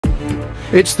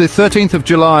It's the 13th of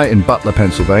July in Butler,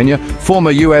 Pennsylvania.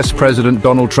 Former US President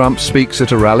Donald Trump speaks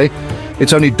at a rally.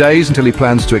 It's only days until he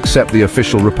plans to accept the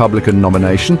official Republican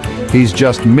nomination. He's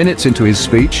just minutes into his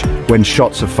speech when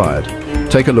shots are fired.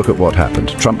 Take a look at what happened.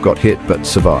 Trump got hit but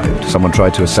survived. Someone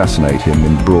tried to assassinate him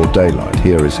in broad daylight.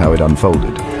 Here is how it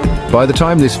unfolded. By the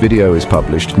time this video is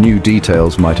published, new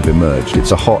details might have emerged.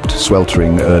 It's a hot,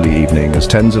 sweltering early evening as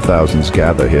tens of thousands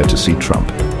gather here to see Trump.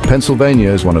 Pennsylvania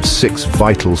is one of 6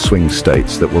 vital swing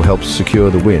states that will help secure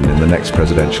the win in the next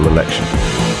presidential election.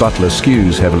 Butler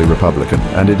skews heavily Republican,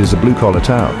 and it is a blue-collar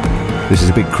town. This is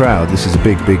a big crowd. This is a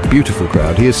big, beautiful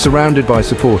crowd. He is surrounded by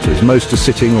supporters. Most are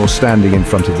sitting or standing in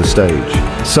front of the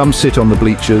stage. Some sit on the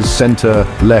bleachers, center,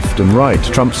 left and right.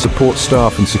 Trump's support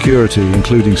staff and security,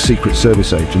 including Secret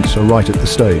Service agents, are right at the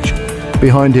stage.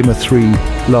 Behind him are 3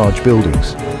 large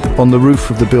buildings. On the roof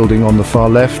of the building on the far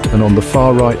left and on the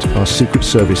far right are Secret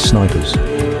Service snipers.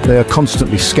 They are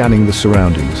constantly scanning the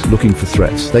surroundings, looking for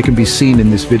threats. They can be seen in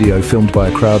this video filmed by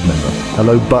a crowd member.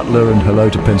 Hello Butler and hello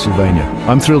to Pennsylvania.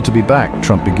 I'm thrilled to be back,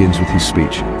 Trump begins with his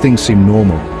speech. Things seem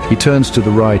normal. He turns to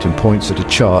the right and points at a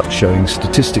chart showing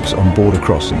statistics on border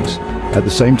crossings. At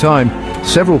the same time,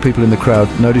 several people in the crowd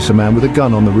notice a man with a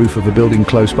gun on the roof of a building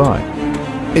close by.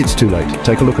 It's too late.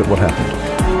 Take a look at what happened.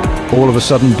 All of a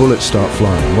sudden, bullets start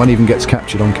flying. One even gets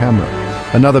captured on camera.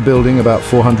 Another building about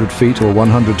 400 feet or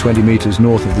 120 meters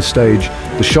north of the stage.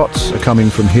 The shots are coming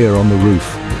from here on the roof.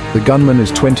 The gunman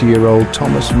is 20-year-old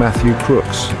Thomas Matthew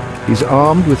Crooks. He's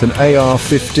armed with an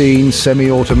AR-15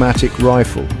 semi-automatic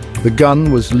rifle. The gun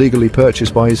was legally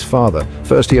purchased by his father.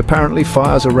 First, he apparently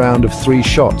fires a round of 3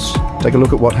 shots. Take a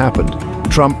look at what happened.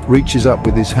 Trump reaches up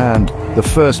with his hand. The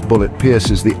first bullet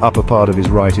pierces the upper part of his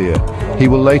right ear. He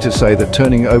will later say that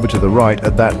turning over to the right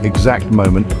at that exact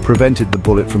moment prevented the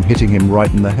bullet from hitting him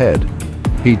right in the head.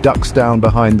 He ducks down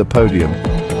behind the podium,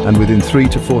 and within 3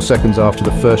 to 4 seconds after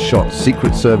the first shot,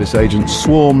 Secret Service agents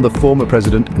swarm the former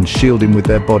president and shield him with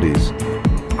their bodies.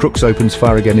 Crooks opens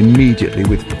fire again immediately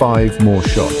with 5 more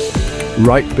shots.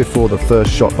 Right before the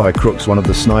first shot by Crooks, one of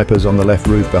the snipers on the left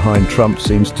roof behind Trump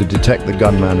seems to detect the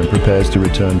gunman and prepares to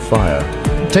return fire.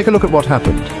 Take a look at what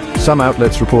happened. Some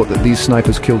outlets report that these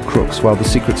snipers killed Crooks, while the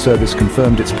Secret Service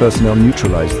confirmed its personnel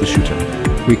neutralized the shooter.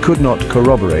 We could not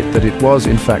corroborate that it was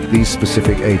in fact these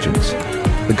specific agents.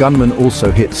 The gunman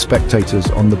also hit spectators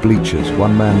on the bleachers.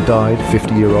 One man died,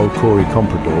 50-year-old Corey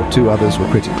Comprador. 2 others were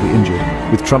critically injured.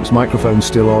 With Trump's microphone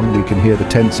still on, we can hear the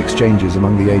tense exchanges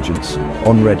among the agents.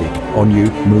 On ready, on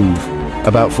you, move.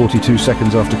 About 42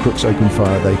 seconds after Crooks opened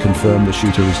fire, they confirm the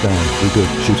shooter is down. We're good,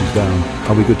 shooter's down.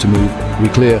 Are we good to move? We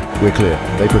clear? We're clear.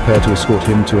 They prepare to escort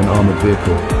him to an armored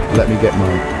vehicle. Let me get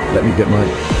mine.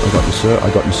 I got you, sir.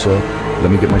 I got you, sir.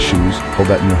 Let me get my shoes. Hold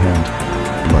that in your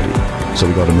hand. Bloody. So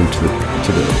we gotta move to the,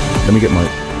 let me get my,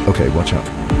 okay, watch out.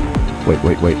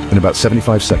 Wait. In about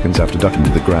 75 seconds after ducking to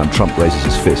the ground, Trump raises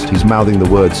his fist. He's mouthing the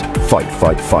words, fight,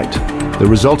 fight, fight. The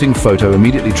resulting photo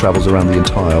immediately travels around the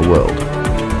entire world.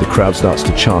 The crowd starts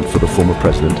to chant for the former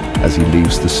president as he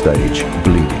leaves the stage,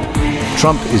 bleeding.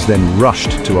 Trump is then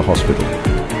rushed to a hospital.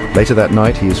 Later that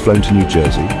night, he is flown to New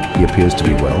Jersey. He appears to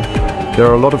be well. There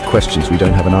are a lot of questions we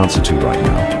don't have an answer to right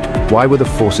now. Why were the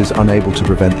forces unable to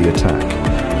prevent the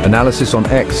attack? Analysis on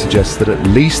X suggests that at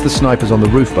least the snipers on the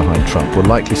roof behind Trump were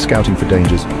likely scouting for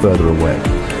dangers further away,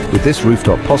 with this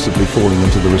rooftop possibly falling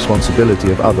into the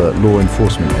responsibility of other law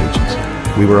enforcement agents.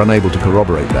 We were unable to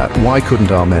corroborate that. Why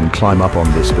couldn't our men climb up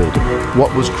on this building?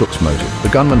 What was Crooks' motive? The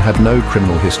gunman had no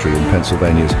criminal history in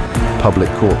Pennsylvania's public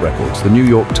court records. The New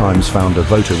York Times found a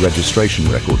voter registration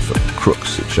record for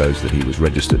Crooks. It shows that he was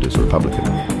registered as a Republican.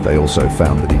 They also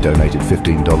found that he donated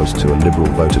 $15 to a liberal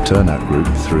voter turnout group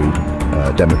through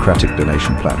a Democratic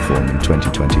donation platform in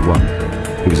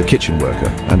 2021. He was a kitchen worker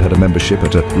and had a membership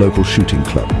at a local shooting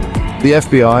club. The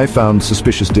FBI found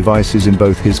suspicious devices in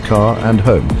both his car and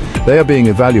home. They are being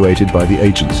evaluated by the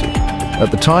agency.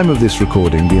 At the time of this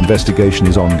recording, the investigation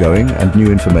is ongoing and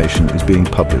new information is being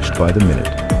published by the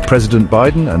minute. President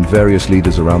Biden and various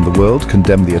leaders around the world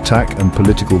condemn the attack and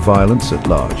political violence at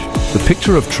large. The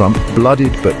picture of Trump,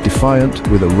 bloodied but defiant,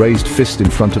 with a raised fist in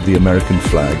front of the American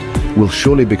flag, will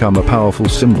surely become a powerful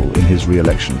symbol in his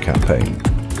re-election campaign.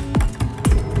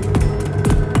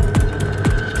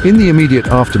 In the immediate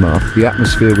aftermath, the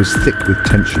atmosphere was thick with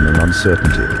tension and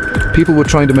uncertainty. People were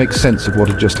trying to make sense of what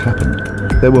had just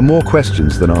happened. There were more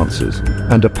questions than answers,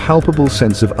 and a palpable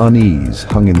sense of unease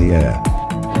hung in the air.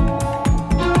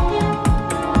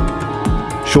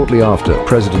 Shortly after,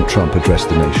 President Trump addressed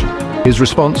the nation. His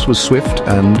response was swift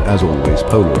and, as always,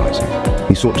 polarizing.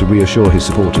 He sought to reassure his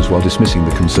supporters while dismissing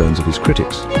the concerns of his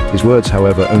critics. His words,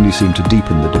 however, only seemed to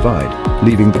deepen the divide,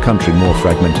 leaving the country more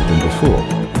fragmented than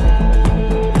before.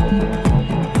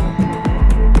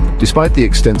 Despite the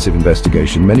extensive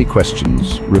investigation, many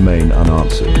questions remain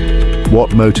unanswered.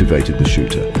 What motivated the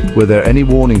shooter? Were there any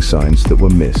warning signs that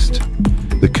were missed?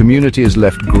 The community is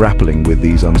left grappling with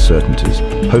these uncertainties,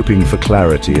 hoping for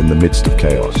clarity in the midst of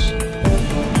chaos.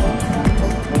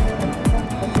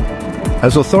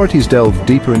 As authorities delve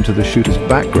deeper into the shooter's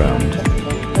background,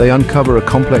 they uncover a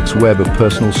complex web of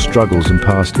personal struggles and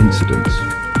past incidents.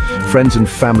 Friends and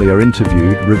family are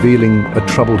interviewed, revealing a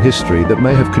troubled history that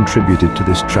may have contributed to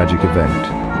this tragic event.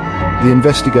 The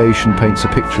investigation paints a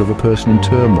picture of a person in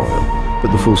turmoil,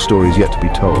 but the full story is yet to be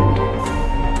told.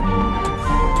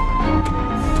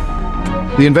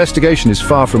 The investigation is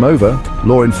far from over.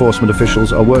 Law enforcement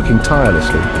officials are working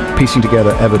tirelessly, piecing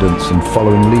together evidence and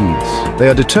following leads. They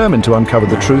are determined to uncover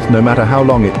the truth no matter how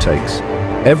long it takes.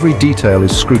 Every detail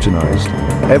is scrutinized.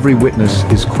 Every witness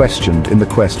is questioned in the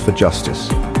quest for justice.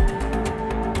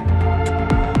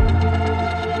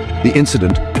 The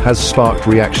incident has sparked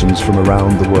reactions from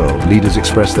around the world. Leaders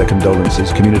express their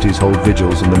condolences, communities hold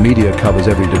vigils, and the media covers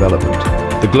every development.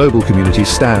 The global community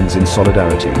stands in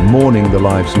solidarity, mourning the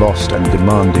lives lost and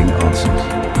demanding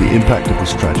answers. The impact of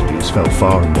this tragedy is felt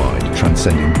far and wide,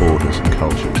 transcending borders and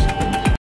cultures.